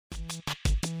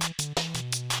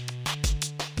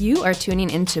You are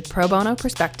tuning into Pro Bono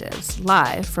Perspectives,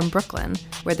 live from Brooklyn,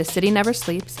 where the city never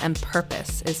sleeps and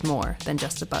purpose is more than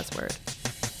just a buzzword.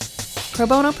 Pro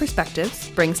Bono Perspectives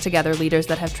brings together leaders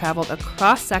that have traveled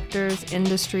across sectors,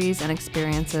 industries, and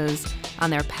experiences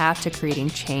on their path to creating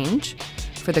change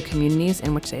for the communities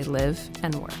in which they live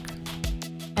and work.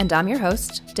 And I'm your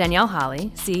host, Danielle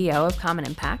Holly, CEO of Common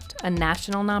Impact, a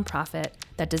national nonprofit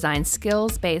that designs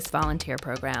skills-based volunteer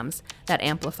programs that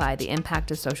amplify the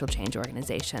impact of social change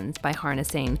organizations by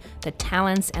harnessing the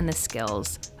talents and the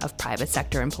skills of private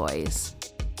sector employees.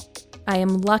 I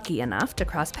am lucky enough to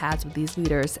cross paths with these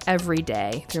leaders every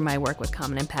day through my work with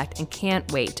Common Impact and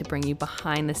can't wait to bring you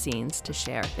behind the scenes to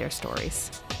share their stories.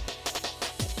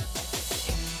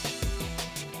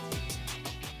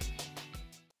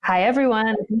 Hi,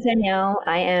 everyone. This is Danielle.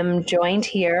 I am joined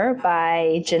here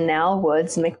by Janelle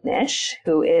Woods McNish,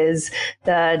 who is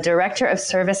the Director of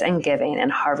Service and Giving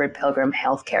at Harvard Pilgrim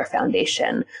Healthcare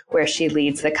Foundation, where she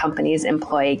leads the company's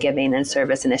employee giving and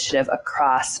service initiative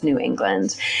across New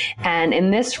England. And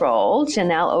in this role,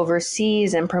 Janelle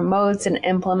oversees and promotes and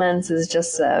implements as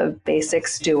just a basic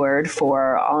steward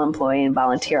for all employee and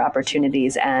volunteer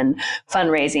opportunities and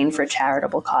fundraising for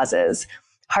charitable causes.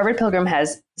 Harvard Pilgrim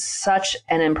has such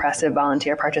an impressive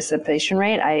volunteer participation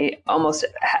rate.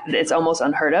 It's almost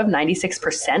unheard of.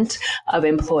 96% of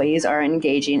employees are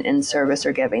engaging in service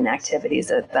or giving activities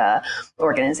at the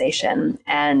organization.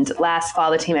 And last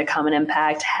fall, the team at Common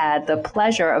Impact had the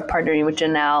pleasure of partnering with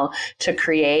Janelle to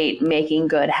create Making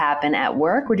Good Happen at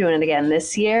Work. We're doing it again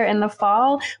this year in the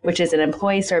fall, which is an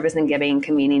employee service and giving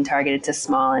convening targeted to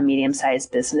small and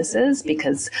medium-sized businesses,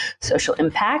 because social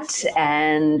impact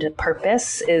and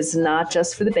purpose is not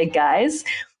just for the big guys.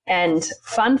 And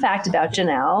fun fact about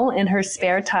Janelle, in her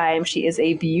spare time, she is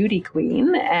a beauty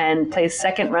queen and placed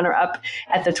second runner-up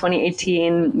at the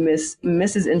 2018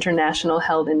 Mrs. International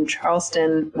held in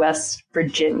Charleston, West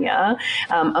Virginia,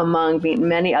 among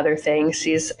many other things.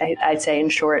 She's, I'd say in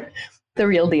short, the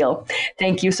real deal.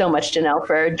 Thank you so much, Janelle,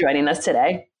 for joining us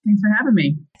today. Thanks for having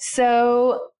me.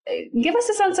 So give us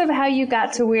a sense of how you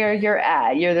got to where you're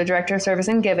at. You're the Director of Service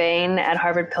and Giving at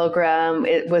Harvard Pilgrim.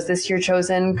 Was this your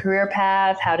chosen career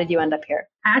path? How did you end up here?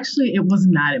 Actually, it was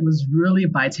not. It was really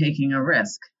by taking a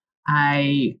risk.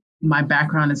 My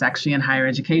background is actually in higher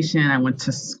education. I went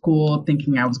to school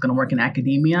thinking I was going to work in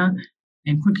academia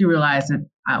and quickly realized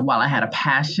that while I had a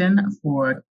passion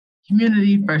for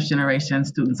community, first generation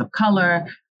students of color,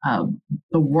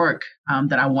 the work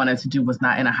that I wanted to do was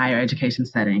not in a higher education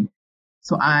setting.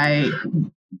 So I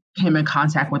came in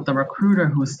contact with the recruiter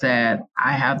who said,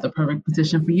 I have the perfect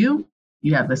position for you.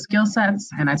 You have the skill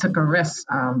sets. And I took a risk,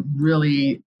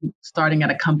 really starting at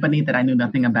a company that I knew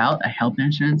nothing about, a health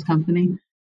insurance company,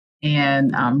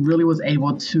 and really was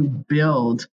able to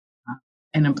build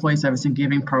an employee service and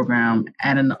giving program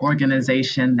at an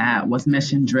organization that was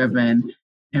mission driven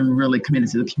and really committed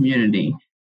to the community.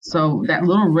 So that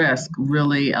little risk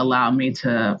really allowed me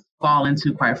to fall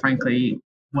into, quite frankly,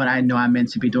 what I know I'm meant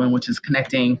to be doing, which is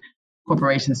connecting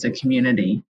corporations to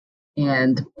community.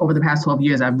 And over the past 12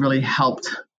 years, I've really helped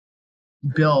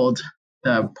build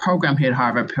the program here at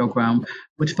Harvard Pilgrim,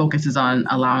 which focuses on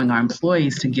allowing our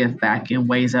employees to give back in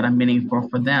ways that are meaningful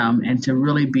for them and to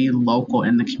really be local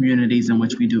in the communities in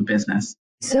which we do business.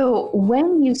 So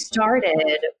when you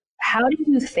started, how did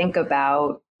you think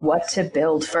about what to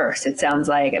build first? It sounds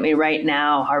like, right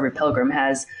now, Harvard Pilgrim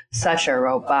has such a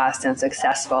robust and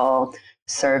successful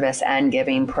service and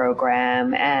giving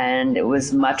program, and it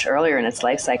was much earlier in its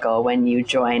life cycle when you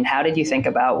joined. How did you think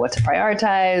about what to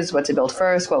prioritize, what to build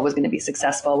first, what was going to be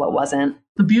successful, what wasn't?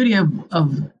 The beauty of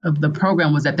the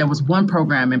program was that there was one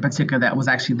program in particular that was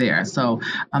actually there. So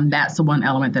that's the one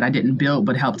element that I didn't build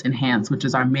but helped enhance, which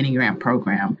is our mini grant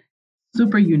program.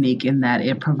 Super unique in that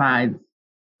it provides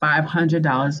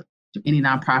 $500 to any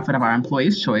nonprofit of our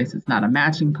employees' choice. It's not a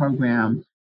matching program.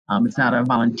 It's not a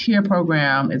volunteer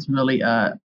program. It's really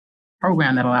a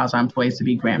program that allows our employees to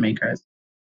be grant makers.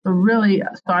 So really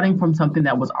starting from something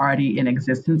that was already in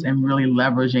existence and really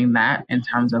leveraging that in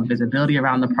terms of visibility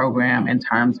around the program, in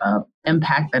terms of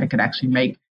impact that it could actually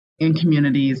make in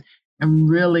communities, and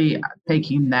really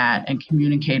taking that and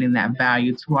communicating that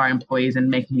value to our employees and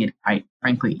making it, quite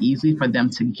frankly, easy for them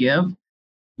to give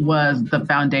was the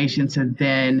foundation to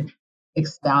then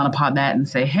expound upon that and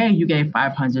say, hey, you gave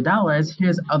 $500.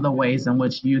 Here's other ways in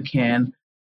which you can,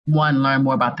 one, learn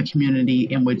more about the community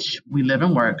in which we live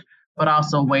and work, but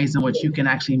also ways in which you can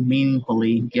actually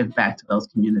meaningfully give back to those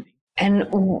communities. And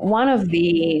one of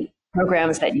the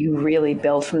programs that you really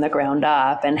build from the ground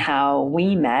up. And how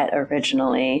we met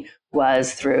originally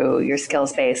was through your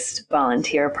skills-based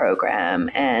volunteer program.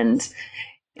 And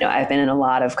I've been in a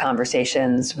lot of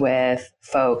conversations with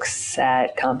folks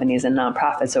at companies and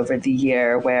nonprofits over the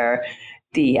year where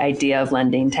the idea of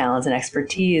lending talents and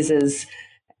expertise is,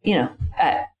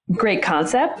 a great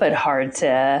concept, but hard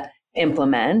to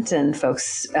implement. And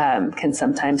folks can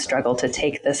sometimes struggle to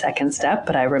take the second step.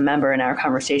 But I remember in our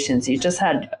conversations, you just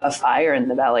had a fire in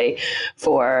the belly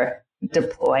for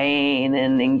deploying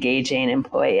and engaging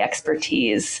employee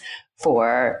expertise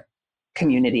for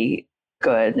community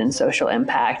good and social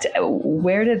impact.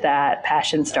 Where did that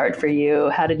passion start for you?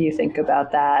 How did you think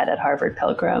about that at Harvard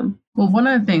Pilgrim? Well, one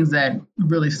of the things that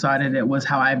really started it was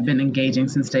how I've been engaging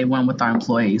since day one with our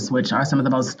employees, which are some of the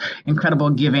most incredible,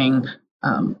 giving,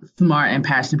 smart and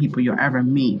passionate people you'll ever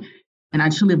meet. And I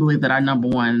truly believe that our number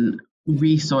one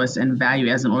resource and value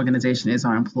as an organization is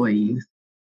our employees.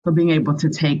 So being able to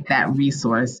take that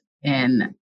resource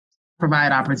and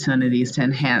provide opportunities to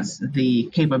enhance the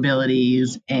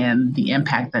capabilities and the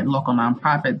impact that local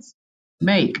nonprofits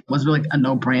make was really a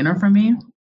no-brainer for me.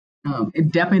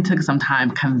 It definitely took some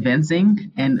time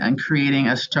convincing and creating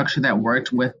a structure that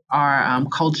worked with our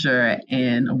culture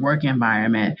and work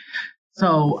environment.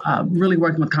 So really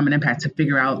working with Common Impact to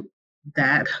figure out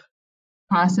that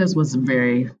process was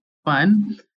very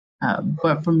fun.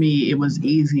 But for me, it was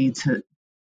easy to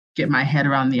get my head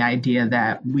around the idea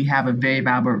that we have a very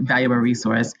valuable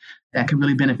resource that could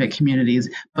really benefit communities,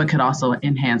 but could also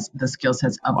enhance the skill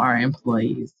sets of our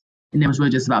employees. And it was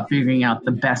really just about figuring out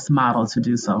the best model to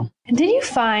do so. And did you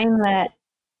find that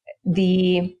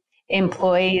the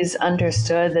employees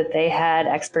understood that they had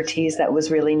expertise that was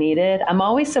really needed? I'm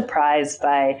always surprised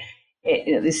by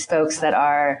these folks that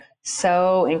are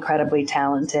so incredibly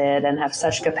talented and have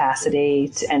such capacity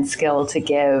and skill to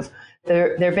give.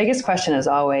 Their biggest question is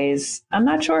always, I'm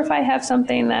not sure if I have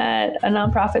something that a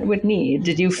nonprofit would need.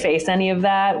 Did you face any of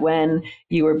that when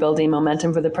you were building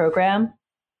momentum for the program?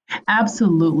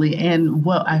 Absolutely. And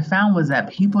what I found was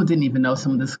that people didn't even know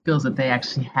some of the skills that they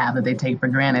actually have that they take for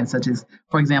granted, such as,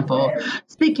 for example,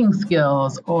 speaking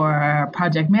skills or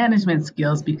project management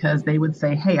skills, because they would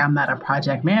say, hey, I'm not a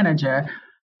project manager.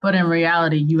 But in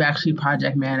reality, you actually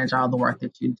project manage all the work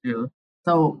that you do.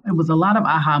 So it was a lot of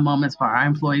aha moments for our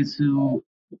employees who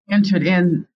entered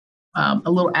in a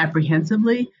little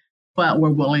apprehensively, but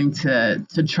were willing to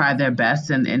try their best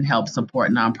and help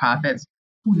support nonprofits,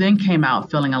 who then came out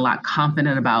feeling a lot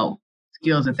confident about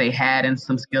skills that they had and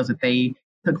some skills that they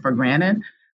took for granted.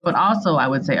 But also, I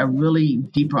would say, a really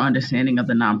deeper understanding of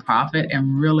the nonprofit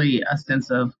and really a sense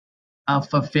of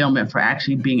fulfillment for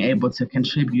actually being able to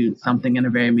contribute something in a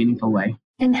very meaningful way.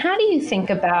 And how do you think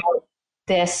about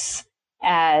this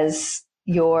as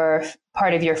your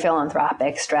part of your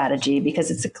philanthropic strategy? Because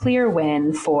it's a clear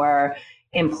win for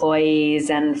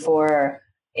employees and for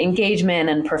engagement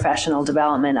and professional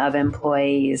development of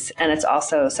employees. And it's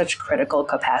also such critical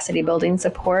capacity building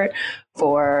support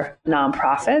for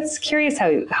nonprofits. Curious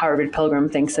how Harvard Pilgrim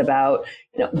thinks about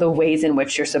the ways in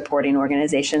which you're supporting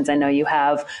organizations. I know you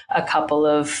have a couple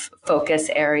of focus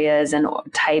areas and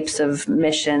types of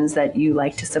missions that you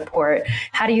like to support.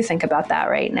 How do you think about that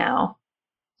right now?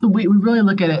 So we really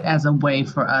look at it as a way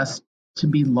for us to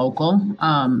be local.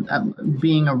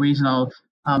 Being a regional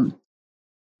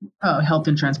health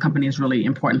insurance company is really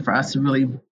important for us to really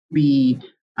be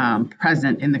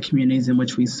present in the communities in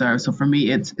which we serve. So for me,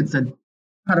 it's a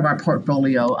part of our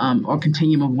portfolio or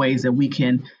continuum of ways that we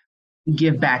can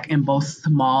give back in both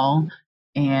small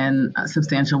and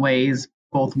substantial ways,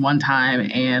 both one time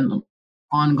and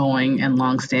ongoing and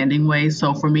long-standing ways.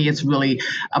 So for me, it's really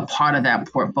a part of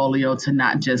that portfolio to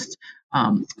not just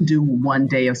do one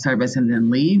day of service and then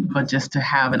leave, but just to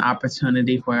have an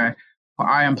opportunity for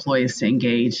our employees to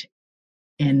engage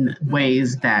in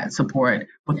ways that support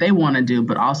what they want to do,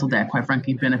 but also that, quite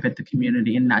frankly, benefit the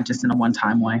community and not just in a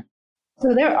one-time way.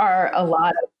 So there are a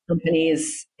lot of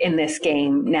companies in this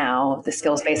game now. The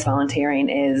skills-based volunteering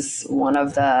is one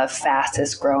of the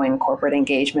fastest growing corporate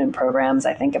engagement programs.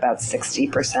 I think about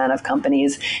 60% of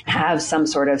companies have some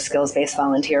sort of skills-based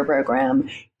volunteer program.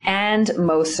 And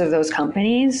most of those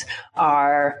companies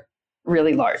are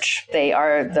really large. They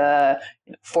are the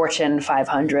Fortune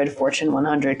 500, Fortune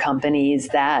 100 companies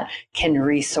that can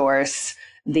resource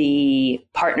the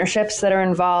partnerships that are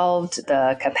involved,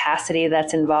 the capacity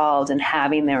that's involved, and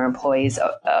having their employees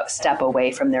step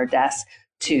away from their desk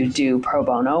to do pro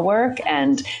bono work.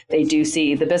 And they do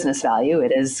see the business value.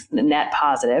 It is net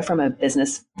positive from a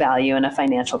business value and a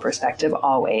financial perspective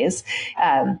always.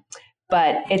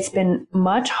 but it's been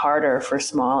much harder for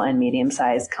small and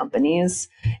medium-sized companies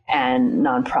and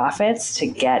nonprofits to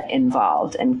get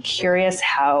involved. And curious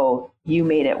how you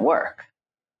made it work.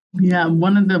 Yeah,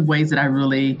 one of the ways that I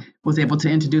really was able to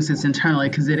introduce this internally,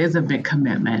 because it is a big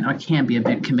commitment or can be a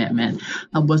big commitment,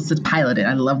 was to pilot it.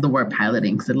 I love the word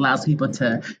piloting because it allows people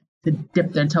to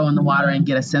dip their toe in the water and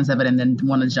get a sense of it and then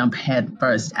want to jump head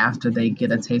first after they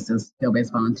get a taste of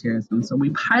skill-based volunteerism. So we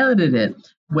piloted it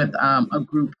with a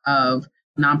group of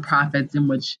nonprofits in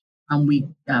which we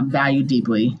value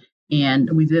deeply, and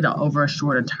we did it over a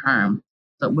shorter term.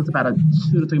 So it was about a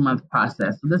 2 to 3 month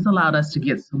process. So this allowed us to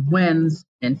get some wins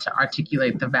and to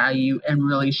articulate the value and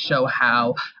really show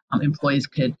how employees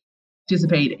could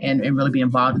participate and really be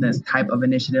involved in this type of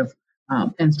initiative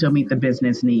and still meet the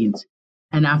business needs.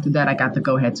 And after that, I got the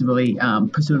go ahead to really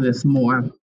pursue this more.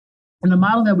 And the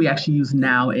model that we actually use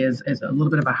now is a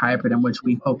little bit of a hybrid in which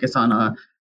we focus on a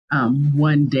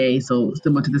one day, so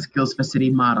similar to the Skills for City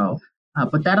model.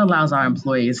 But that allows our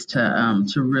employees to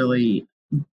really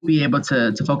be able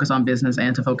to focus on business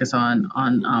and to focus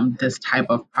on this type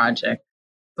of project.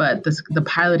 But the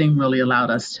piloting really allowed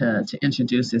us to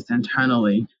introduce this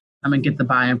internally and get the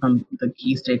buy-in from the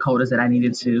key stakeholders that I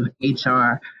needed to,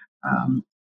 HR,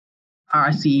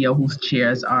 our CEO who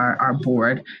chairs our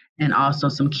board, and also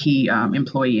some key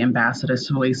employee ambassadors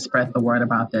to really spread the word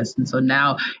about this. And so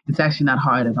now it's actually not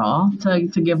hard at all to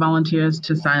get volunteers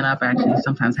to sign up. Actually,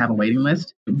 sometimes have a waiting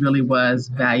list. It really was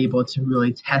valuable to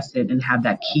really test it and have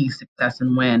that key success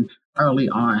and win early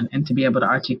on and to be able to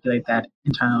articulate that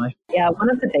internally. Yeah, one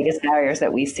of the biggest barriers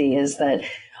that we see is that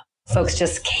folks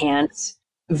just can't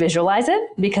visualize it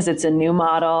because it's a new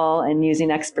model and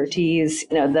using expertise.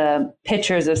 The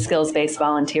pictures of skills-based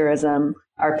volunteerism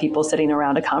are people sitting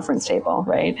around a conference table,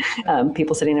 right?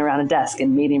 People sitting around a desk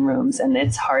in meeting rooms. And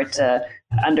it's hard to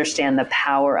understand the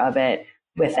power of it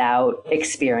without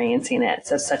experiencing it.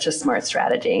 So such a smart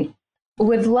strategy.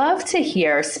 Would love to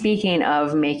hear, speaking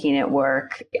of making it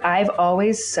work, I've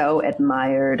always so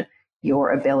admired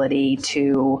your ability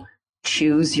to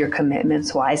choose your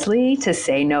commitments wisely, to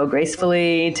say no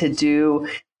gracefully, to do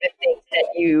the things that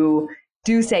you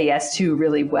do say yes to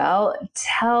really well.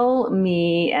 Tell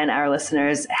me and our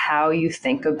listeners how you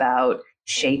think about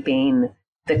shaping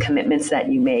the commitments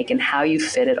that you make and how you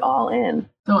fit it all in.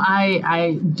 So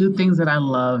I do things that I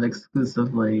love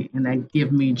exclusively and that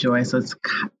give me joy. So it's,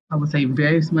 I would say,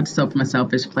 very much so from a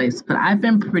selfish place. But I've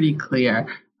been pretty clear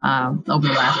over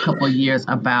the last couple of years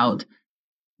about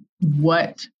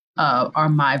what are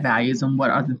my values and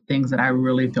what are the things that I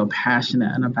really feel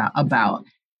passionate about.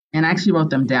 And I actually wrote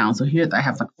them down. So here I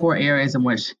have like 4 areas in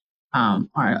which are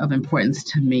of importance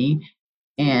to me.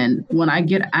 And when I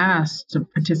get asked to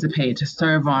participate, to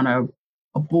serve on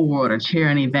a board or chair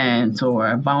an event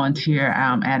or volunteer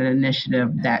at an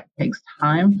initiative that takes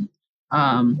time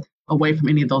away from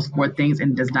any of those 4 things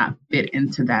and does not fit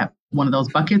into that one of those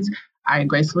buckets, I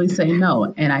gracefully say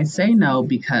no. And I say no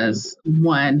because,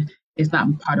 one, it's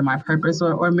not part of my purpose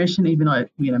or mission, even though it'd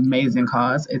be an amazing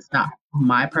cause. It's not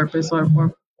my purpose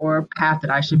or path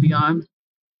that I should be on.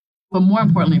 But more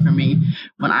importantly for me,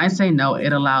 when I say no,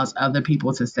 it allows other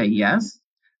people to say yes.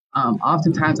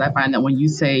 Oftentimes I find that when you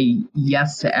say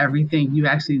yes to everything, you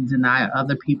actually deny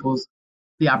other people's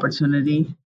the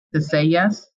opportunity to say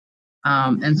yes.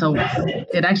 And so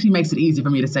it actually makes it easy for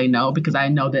me to say no, because I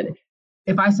know that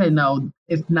if I say no,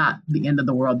 it's not the end of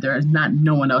the world. There is not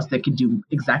no one else that can do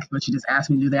exactly what you just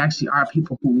asked me to do. There actually are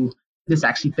people who this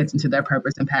actually fits into their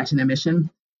purpose and passion and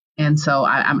mission. And so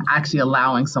I'm actually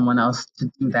allowing someone else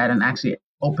to do that and actually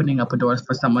opening up a door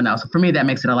for someone else. For me, that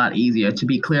makes it a lot easier to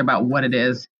be clear about what it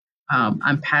is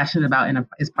I'm passionate about and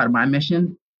is part of my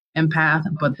mission and path,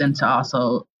 but then to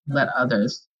also let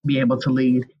others be able to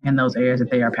lead in those areas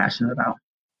that they are passionate about.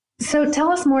 So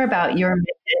tell us more about your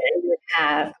mission and your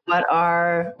path. What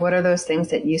are those things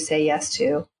that you say yes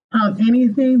to?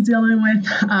 Anything dealing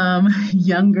with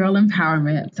young girl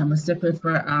empowerment. So I'm a stickler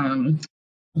for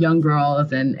young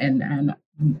girls and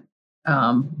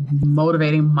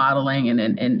motivating, modeling,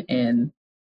 and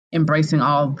embracing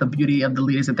all the beauty of the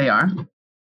leaders that they are.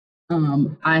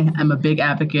 I am a big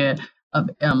advocate of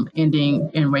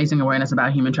ending and raising awareness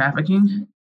about human trafficking.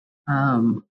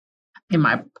 In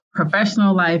my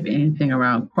professional life, anything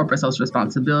around corporate social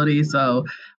responsibility. So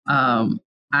I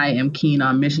am keen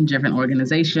on mission-driven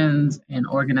organizations and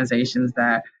organizations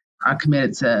that are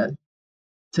committed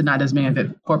to not just being a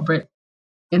good corporate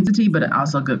entity, but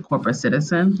also a good corporate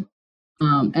citizen.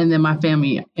 And then my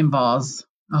family involves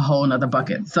a whole nother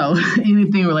bucket. So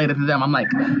anything related to them, I'm like,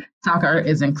 soccer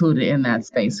is included in that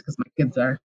space because my kids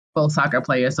are both soccer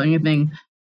players. So anything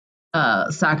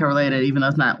soccer related, even though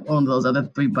it's not one of those other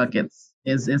three buckets,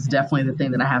 is definitely the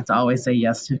thing that I have to always say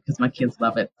yes to because my kids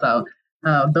love it. So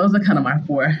those are kind of my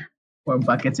four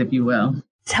buckets, if you will.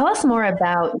 Tell us more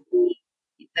about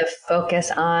the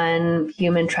focus on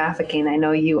human trafficking. I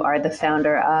know you are the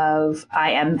founder of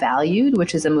I Am Valued,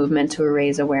 which is a movement to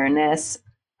raise awareness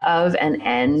of and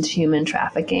end human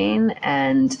trafficking.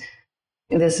 And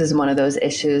this is one of those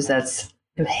issues that's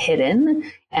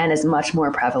hidden and is much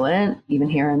more prevalent, even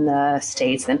here in the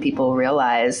States, than people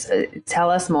realize.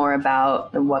 Tell us more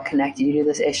about what connected you to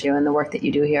this issue and the work that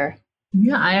you do here.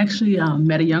 Yeah, I actually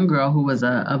met a young girl who was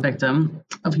a victim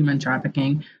of human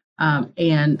trafficking.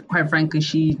 And quite frankly,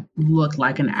 she looked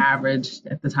like an average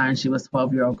at the time. She was a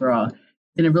 12-year-old girl.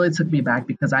 And it really took me back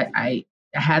because I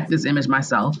had this image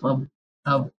myself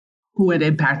of who it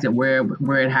impacted, where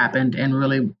it happened, and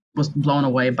really was blown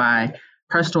away by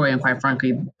her story and quite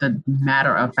frankly, the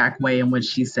matter of fact way in which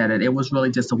she said it. It was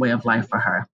really just a way of life for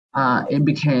her. It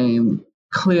became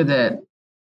clear that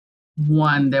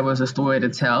one, there was a story to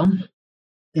tell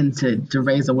and to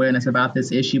raise awareness about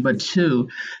this issue, but two,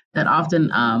 that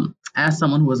often as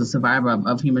someone who was a survivor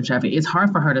of human trafficking, it's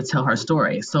hard for her to tell her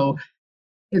story. So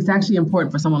it's actually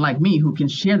important for someone like me who can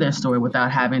share their story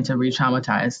without having to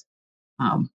re-traumatize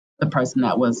the person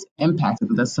that was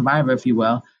impacted, the survivor, if you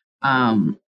will.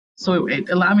 So it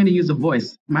allowed me to use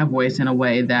my voice in a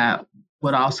way that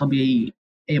would also be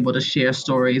able to share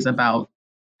stories about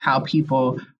how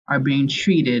people are being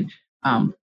treated,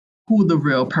 who the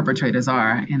real perpetrators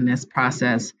are in this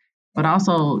process, but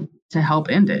also to help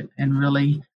end it and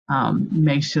really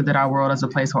make sure that our world is a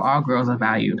place where all girls are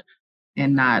valued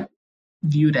and not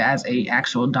viewed as a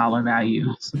actual dollar value.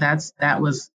 So that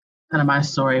was kind of my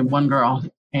story, one girl,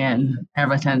 and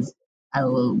ever since I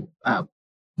will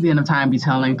the end of time be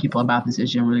telling people about this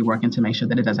issue and really working to make sure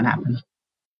that it doesn't happen.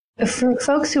 For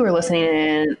folks who are listening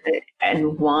in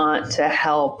and want to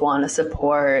help, want to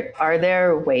support, are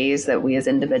there ways that we as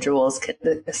individuals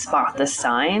can spot the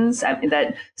signs? I mean,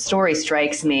 that story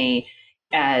strikes me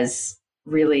as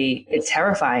really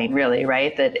terrifying, really,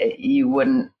 right? That you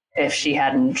wouldn't, if she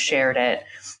hadn't shared it,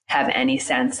 have any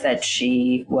sense that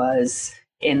she was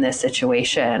in this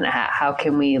situation. How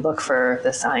can we look for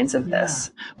the signs of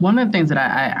this? One of the things that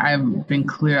I've been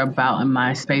clear about in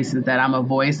my space is that I'm a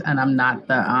voice and I'm not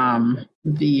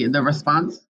the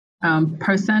response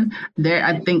person. There,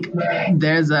 I think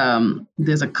there's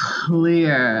a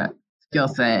clear skill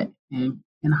set and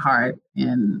heart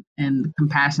and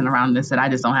compassion around this that I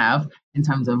just don't have in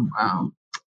terms of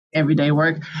everyday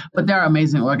work. But there are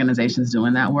amazing organizations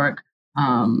doing that work.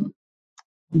 My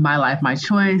Life, My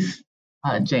Choice.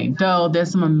 Jane Doe.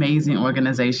 There's some amazing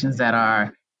organizations that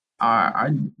are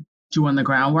doing the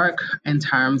groundwork in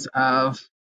terms of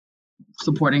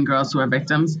supporting girls who are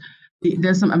victims.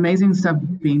 There's some amazing stuff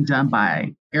being done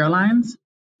by airlines,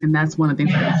 and that's one of the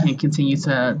things that we can continue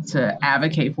to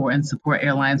advocate for and support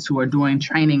airlines who are doing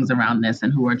trainings around this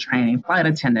and who are training flight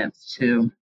attendants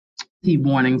to see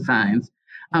warning signs.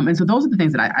 And so those are the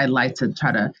things that I like to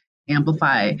try to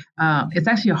amplify. It's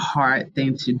actually a hard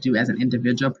thing to do as an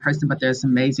individual person, but there's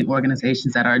amazing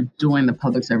organizations that are doing the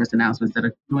public service announcements, that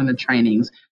are doing the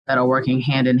trainings, that are working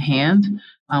hand in hand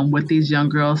with these young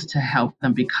girls to help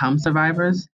them become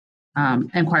survivors.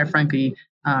 And quite frankly,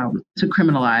 to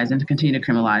criminalize and to continue to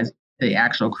criminalize the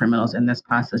actual criminals in this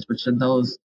process, which are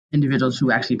those individuals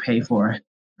who actually pay for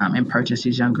and purchase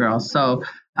these young girls. So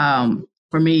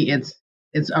for me,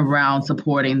 it's around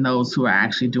supporting those who are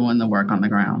actually doing the work on the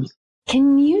ground.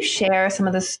 Can you share some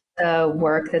of the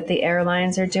work that the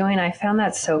airlines are doing? I found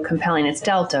that so compelling. It's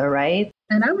Delta, right?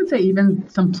 And I would say even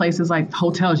some places like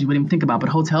hotels you wouldn't even think about, but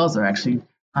hotels are actually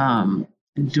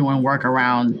doing work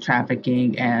around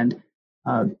trafficking, and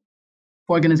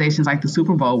organizations like the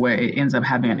Super Bowl, where it ends up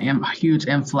having a huge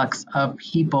influx of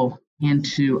people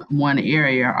into one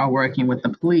area, are working with the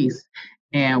police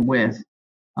and with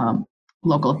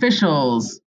local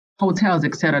officials, hotels,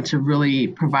 et cetera, to really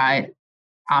provide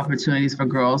opportunities for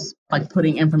girls, like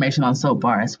putting information on soap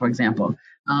bars, for example.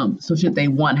 So should they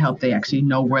want help, they actually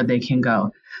know where they can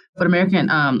go. But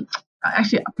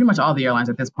actually, pretty much all the airlines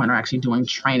at this point are actually doing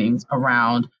trainings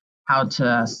around how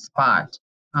to spot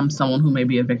someone who may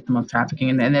be a victim of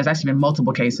trafficking. And there's actually been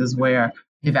multiple cases where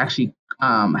they've actually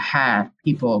had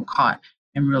people caught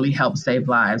and really helped save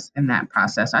lives in that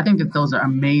process. I think that those are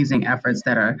amazing efforts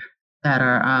that are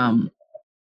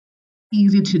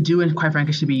easy to do, and quite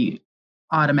frankly should be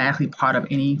automatically part of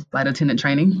any flight attendant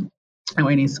training or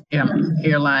any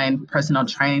airline personnel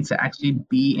training to actually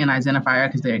be an identifier,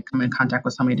 because they come in contact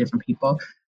with so many different people.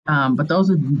 But those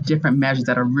are different measures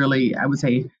that are really, I would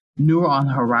say, newer on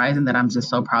the horizon that I'm just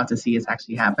so proud to see is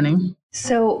actually happening.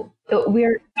 So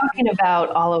we're talking about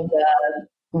all of the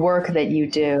work that you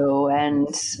do and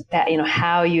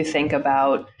how you think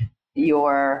about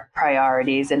your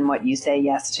priorities and what you say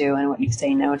yes to and what you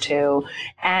say no to.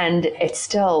 And it's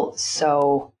still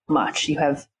so much. You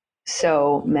have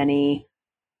so many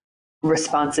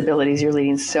responsibilities. You're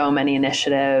leading so many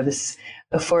initiatives.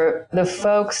 For the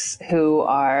folks who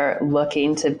are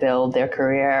looking to build their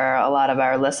career, a lot of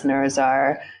our listeners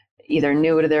are either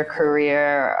new to their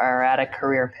career or at a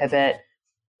career pivot.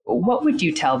 What would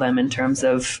you tell them in terms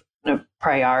of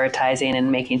prioritizing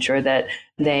and making sure that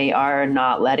they are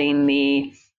not letting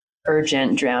the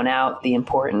urgent drown out the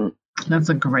important? That's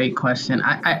a great question.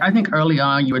 I think early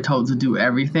on you were told to do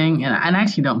everything, and I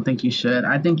actually don't think you should.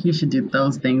 I think you should do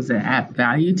those things that add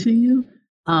value to you.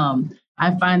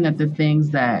 I find that the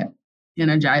things that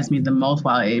energize me the most,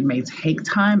 while it may take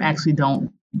time, actually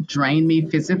don't drain me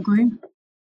physically.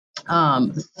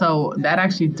 So that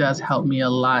actually does help me a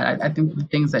lot. I think the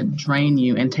things that drain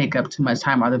you and take up too much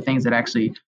time are the things that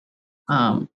actually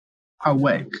are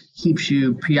what keeps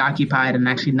you preoccupied and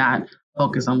actually not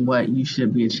focus on what you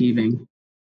should be achieving.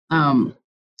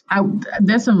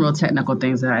 There's some real technical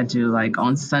things that I do. Like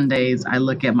on Sundays, I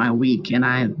look at my week and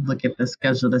I look at the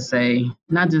schedule to say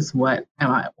not just what's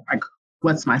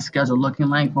my schedule looking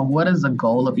like, but what is the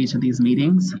goal of each of these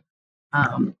meetings?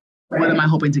 What am I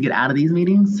hoping to get out of these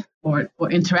meetings or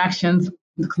interactions?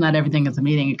 Because not everything is a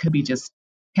meeting. It could be just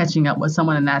catching up with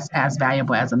someone, and that's as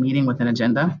valuable as a meeting with an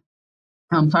agenda.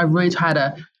 So I really try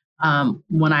to,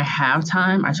 when I have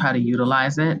time, I try to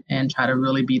utilize it and try to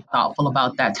really be thoughtful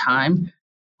about that time.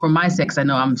 For my sake, 'cause I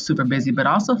know I'm super busy, but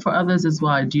also for others as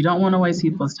well. You don't want to waste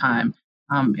people's time.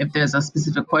 If there's a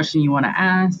specific question you want to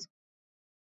ask,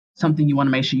 something you want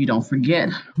to make sure you don't forget,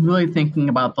 really thinking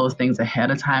about those things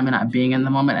ahead of time and not being in the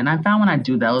moment. And I found when I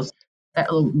do those, that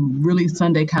really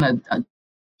Sunday kind of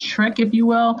trick, if you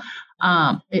will,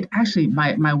 it actually,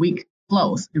 my week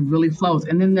flows. It really flows.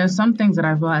 And then there's some things that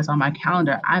I realize on my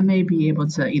calendar, I may be able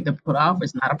to either put off,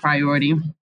 it's not a priority,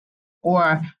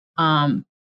 or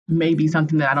maybe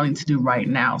something that I don't need to do right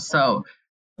now. So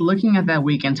looking at that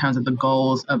week in terms of the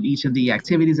goals of each of the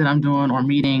activities that I'm doing or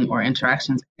meeting or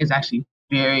interactions is actually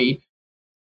very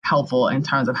helpful in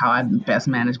terms of how I best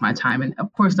manage my time. And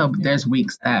of course, though, there's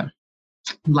weeks that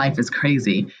life is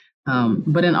crazy.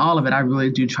 But in all of it, I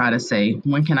really do try to say,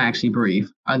 when can I actually breathe?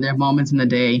 Are there moments in the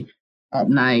day, at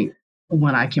night,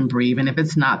 when I can breathe? And if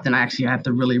it's not, then I actually have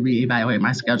to really reevaluate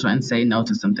my schedule and say no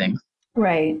to some things.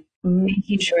 Right.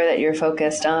 Making sure that you're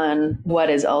focused on what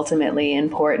is ultimately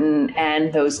important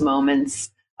and those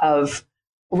moments of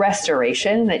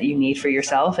restoration that you need for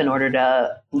yourself in order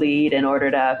to lead, in order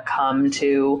to come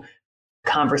to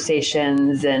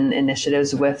conversations and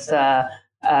initiatives with a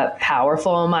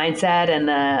powerful mindset and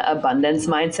an abundance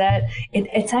mindset.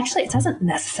 It doesn't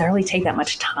necessarily take that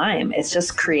much time. It's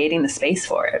just creating the space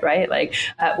for it, right? Like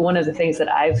one of the things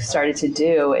that I've started to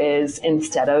do is,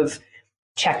 instead of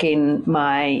checking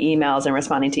my emails and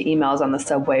responding to emails on the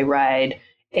subway ride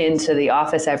into the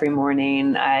office every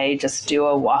morning, I just do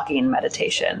a walking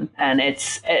meditation. And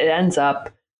it ends up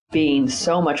being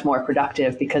so much more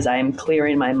productive because I'm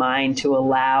clearing my mind to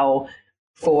allow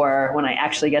for, when I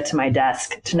actually get to my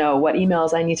desk, to know what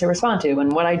emails I need to respond to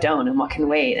and what I don't and what can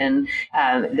wait. And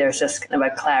there's just kind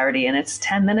of a clarity, and it's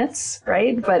 10 minutes,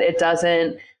 right? But it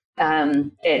doesn't,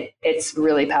 it's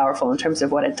really powerful in terms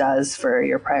of what it does for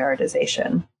your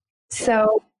prioritization.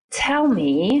 So tell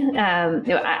me,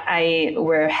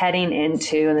 we're heading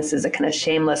into, and this is a kind of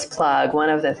shameless plug, one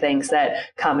of the things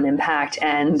that Common Impact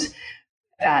and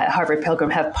Harvard Pilgrim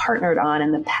have partnered on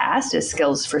in the past is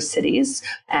Skills for Cities.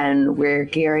 And we're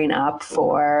gearing up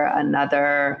for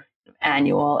another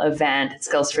annual event.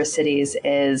 Skills for Cities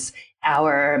is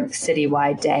our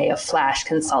citywide day of flash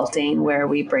consulting, where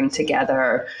we bring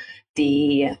together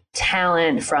the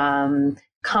talent from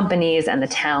companies and the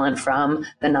talent from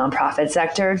the nonprofit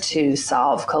sector to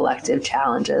solve collective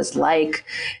challenges like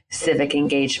civic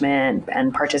engagement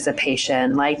and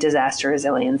participation, like disaster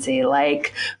resiliency,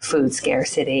 like food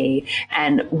scarcity,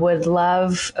 and would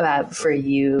love for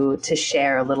you to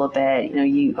share a little bit.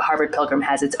 Harvard Pilgrim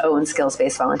has its own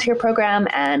skills-based volunteer program,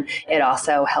 and it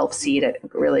also helps seed it,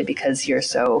 really, because you're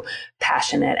so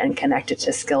passionate and connected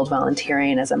to skilled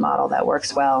volunteering as a model that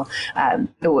works well.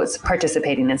 It was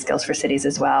participating in Skills for Cities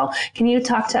as well. Can you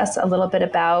talk to us a little bit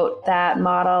about that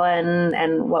model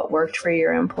and what worked for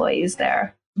your employees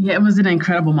there? Yeah, it was an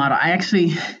incredible model.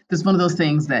 It's one of those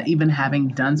things that, even having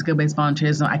done skill-based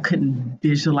volunteerism, I couldn't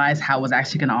visualize how it was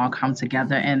actually going to all come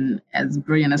together. And as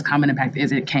brilliant as Common Impact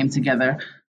is, it came together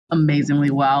amazingly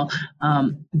well.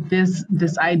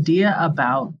 This idea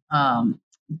about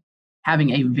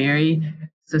having a very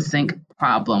succinct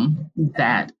problem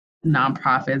that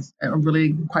nonprofits are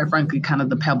really, quite frankly, kind of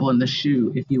the pebble in the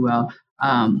shoe, if you will.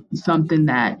 Something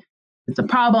that it's a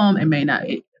problem. It may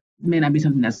not be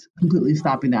something that's completely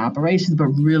stopping their operations, but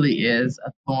really is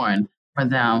a thorn for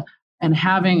them. And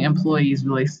having employees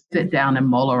really sit down and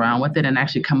mull around with it and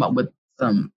actually come up with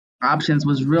some options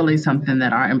was really something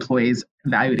that our employees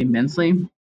valued immensely.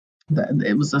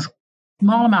 It was a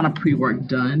small amount of pre-work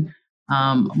done,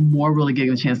 more really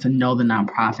getting a chance to know the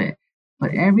nonprofit.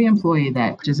 But every employee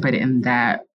that participated in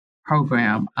that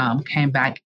program came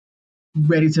back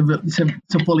ready to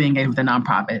fully engage with the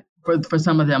nonprofit. For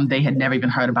some of them, they had never even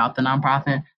heard about the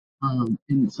nonprofit.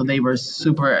 And so they were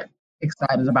super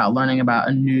excited about learning about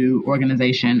a new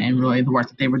organization and really the work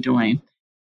that they were doing.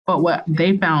 But what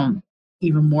they found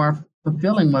even more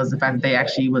fulfilling was the fact that they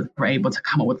actually were able to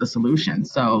come up with a solution.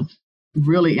 So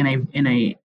really in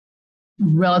a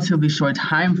relatively short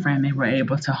time frame, they were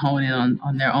able to hone in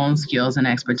on their own skills and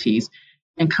expertise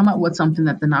and come up with something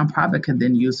that the nonprofit could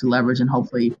then use to leverage and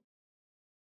hopefully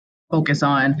focus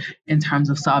on in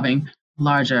terms of solving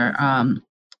larger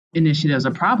initiatives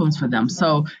or problems for them.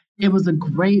 So it was a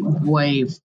great way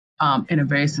in a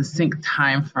very succinct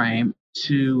time frame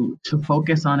to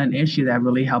focus on an issue that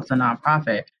really helps a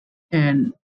nonprofit.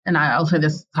 And I'll say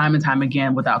this time and time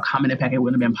again, without Common Impact, it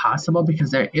wouldn't have been possible because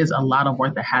there is a lot of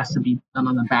work that has to be done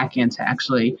on the back end to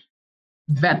actually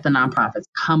vet the nonprofits,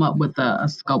 come up with a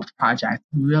scoped project,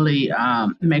 really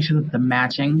make sure that the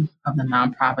matching of the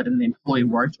nonprofit and the employee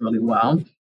works really well.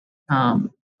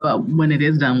 But when it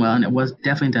is done well, and it was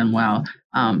definitely done well,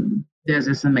 there's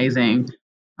this amazing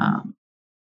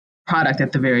product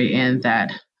at the very end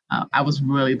that I was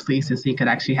really pleased to see could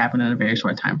actually happen in a very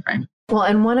short time frame. Well,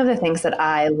 and one of the things that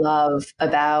I love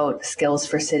about Skills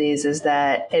for Cities is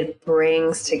that it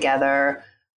brings together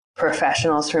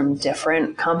professionals from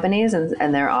different companies,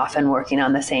 and they're often working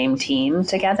on the same team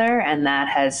together. And that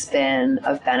has been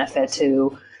of benefit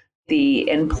to the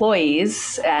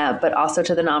employees, but also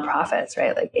to the nonprofits,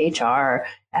 right? Like HR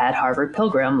at Harvard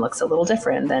Pilgrim looks a little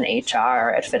different than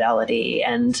HR at Fidelity.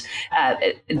 And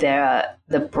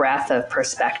the breadth of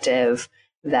perspective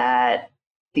that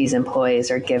these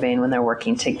employees are giving when they're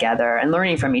working together and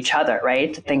learning from each other,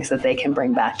 right? Things that they can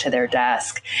bring back to their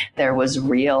desk. There was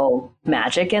real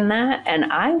magic in that.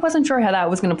 And I wasn't sure how that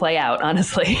was going to play out,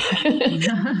 honestly.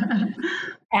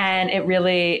 And it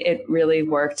really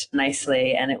worked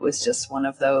nicely. And it was just one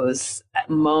of those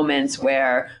moments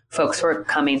where folks were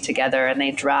coming together and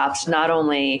they dropped not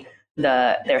only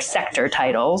their sector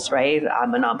titles, right?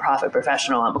 I'm a nonprofit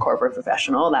professional, I'm a corporate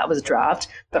professional, that was dropped,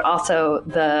 but also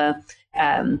the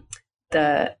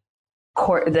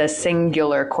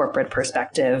singular corporate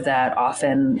perspective that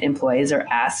often employees are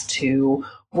asked to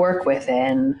work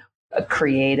within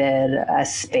created a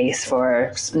space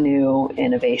for new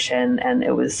innovation, and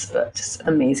it was just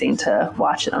amazing to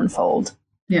watch it unfold.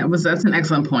 Yeah, that's an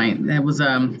excellent point. That was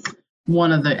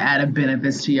one of the added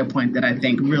benefits to your point that I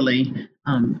think really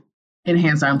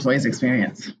enhanced our employees'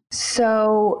 experience.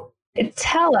 So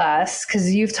tell us,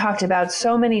 because you've talked about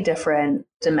so many different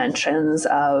dimensions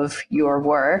of your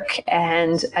work,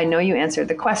 and I know you answered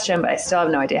the question, but I still have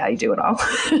no idea how you do it all.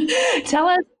 Tell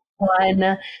us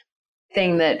one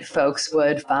thing that folks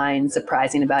would find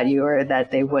surprising about you or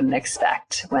that they wouldn't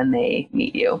expect when they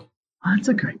meet you. Oh, that's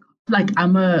a great one. Like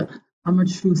I'm a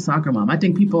true soccer mom. I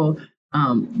think people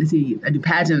they see I do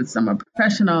pageants, I'm a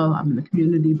professional, I'm in the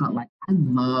community, but like I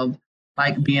love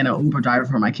like being an Uber driver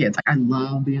for my kids. Like I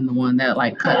love being the one that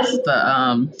like cuts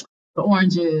the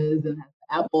oranges and has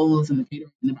the apples and the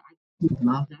catering. I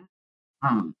love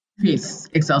that. Creates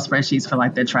Excel spreadsheets for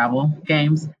like their travel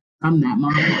games. I'm that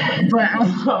mom, but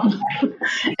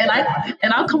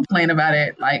and I'll complain about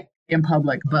it like in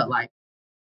public, but like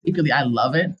equally, I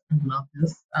love it. I love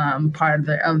this part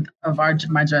of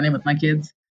my journey with my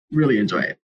kids. Really enjoy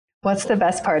it. What's the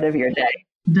best part of your day?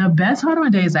 The best part of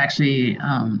my day is actually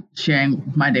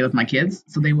sharing my day with my kids.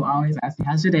 So they will always ask me,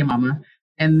 "How's your day, Mama?"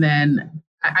 And then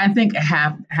I think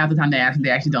half the time they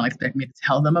actually don't expect me to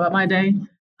tell them about my day,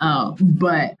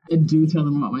 but I do tell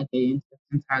them about my day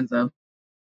in terms of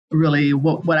really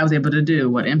what I was able to do,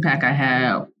 what impact I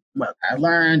had, what I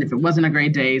learned, if it wasn't a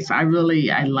great day. So I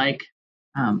like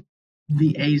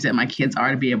the age that my kids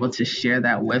are to be able to share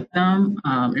that with them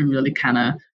and really kind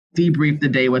of debrief the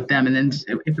day with them. And then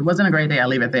if it wasn't a great day, I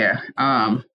leave it there.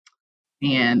 And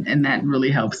that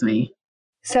really helps me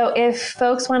So if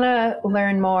folks want to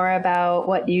learn more about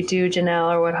what you do,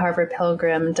 Janelle, or what Harvard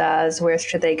Pilgrim does, where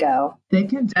should they go? They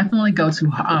can definitely go to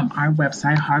our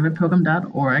website,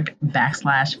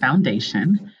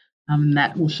 harvardpilgrim.org/foundation.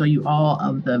 That will show you all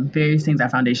of the various things our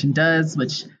foundation does,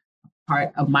 which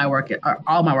part of my work,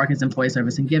 all my work is employee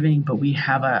service and giving, but we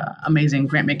have an amazing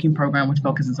grant making program which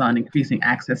focuses on increasing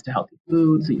access to healthy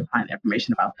food. So you'll find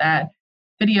information about that,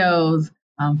 videos,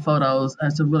 photos.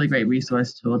 It's a really great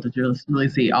resource tool to really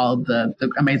see all of the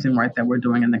amazing work that we're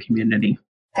doing in the community.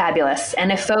 Fabulous.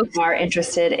 And if folks are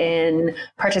interested in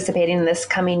participating in this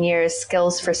coming year's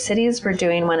Skills for Cities, we're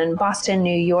doing one in Boston,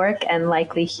 New York, and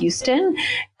likely Houston.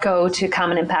 Go to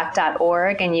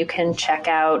commonimpact.org and you can check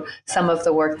out some of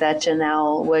the work that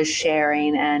Janelle was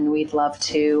sharing, and we'd love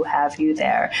to have you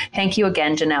there. Thank you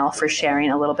again, Janelle, for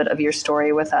sharing a little bit of your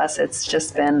story with us. It's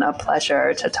just been a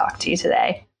pleasure to talk to you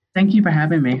today. Thank you for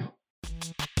having me.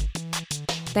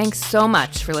 Thanks so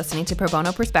much for listening to Pro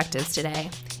Bono Perspectives today.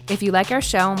 If you like our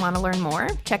show and want to learn more,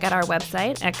 check out our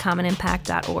website at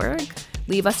commonimpact.org.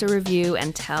 Leave us a review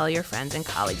and tell your friends and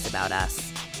colleagues about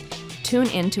us. Tune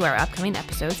in to our upcoming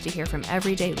episodes to hear from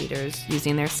everyday leaders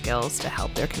using their skills to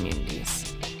help their communities.